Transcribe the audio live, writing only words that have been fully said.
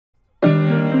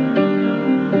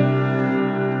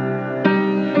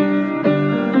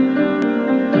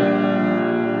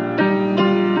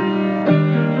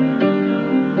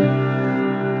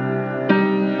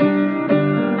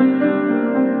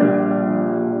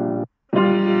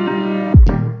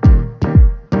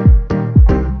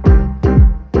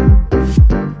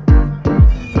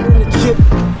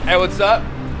what's up.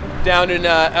 Down in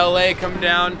LA, coming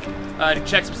down to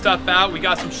check some stuff out. We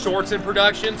got some shorts in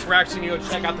production, so we're actually gonna go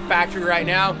check out the factory right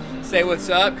now, say what's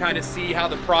up, kind of see how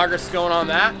the progress is going on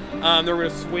that. Then we're gonna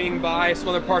swing by some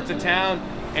other parts of town,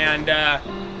 and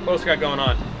what else we got going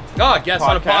on? Oh, I guess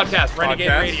on a podcast, Renegade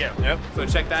Radio. Yep. So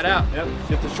check that out. Yep.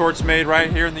 Get the shorts made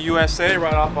right here in the USA,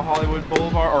 right off of Hollywood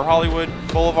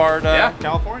Boulevard, Yeah.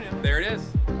 California. There it is.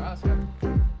 Awesome.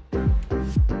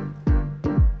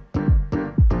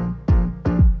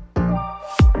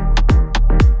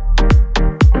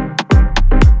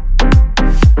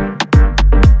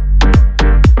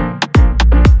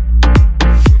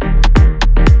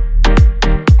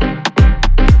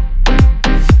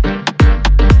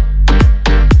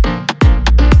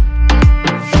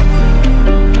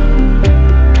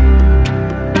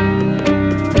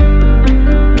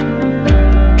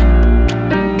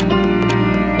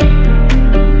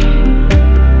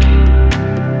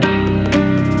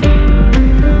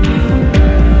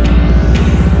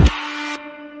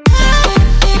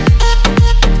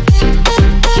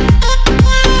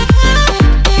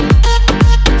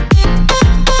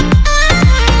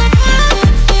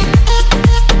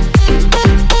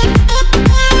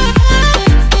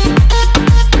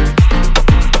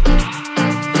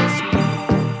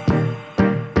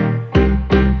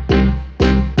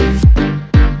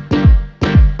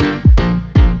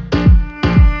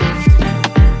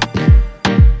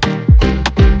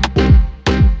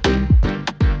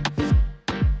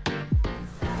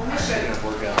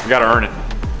 You gotta earn it.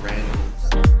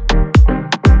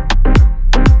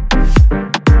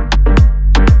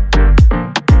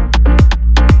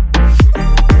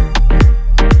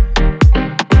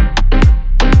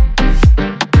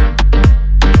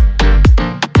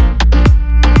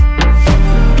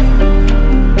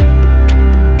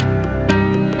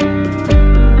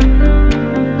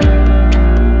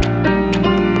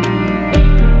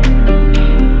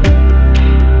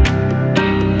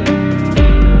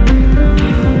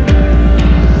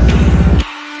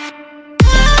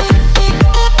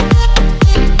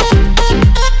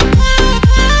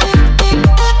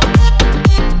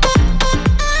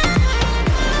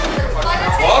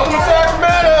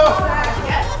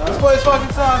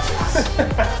 Fucking sucks.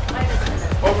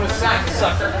 Open a sack,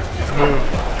 sucker.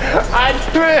 I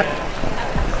do it.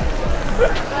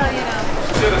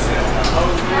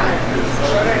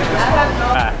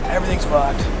 Everything's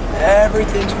fucked.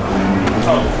 Everything's fucked.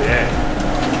 Oh, yeah.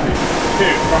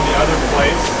 Dude, from the other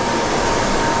place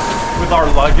with our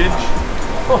luggage.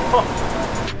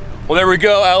 Well, there we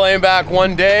go. LA and back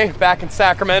one day. Back in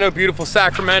Sacramento, beautiful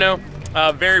Sacramento.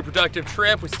 Very productive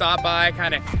trip. We stopped by,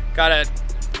 kind of got a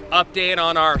update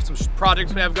on some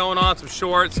projects we have going on, some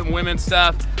shorts, some women's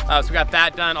stuff. So we got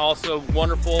that done. Also,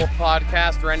 wonderful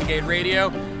podcast, Renegade Radio.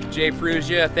 Jay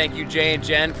Ferruggia, thank you, Jay and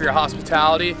Jen, for your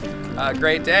hospitality.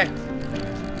 Great day.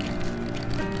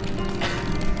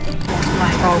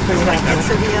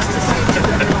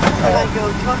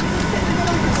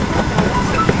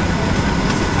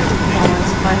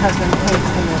 My husband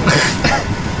hates them.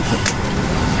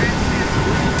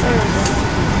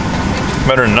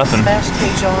 Better than nothing. Smashed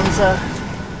K. John's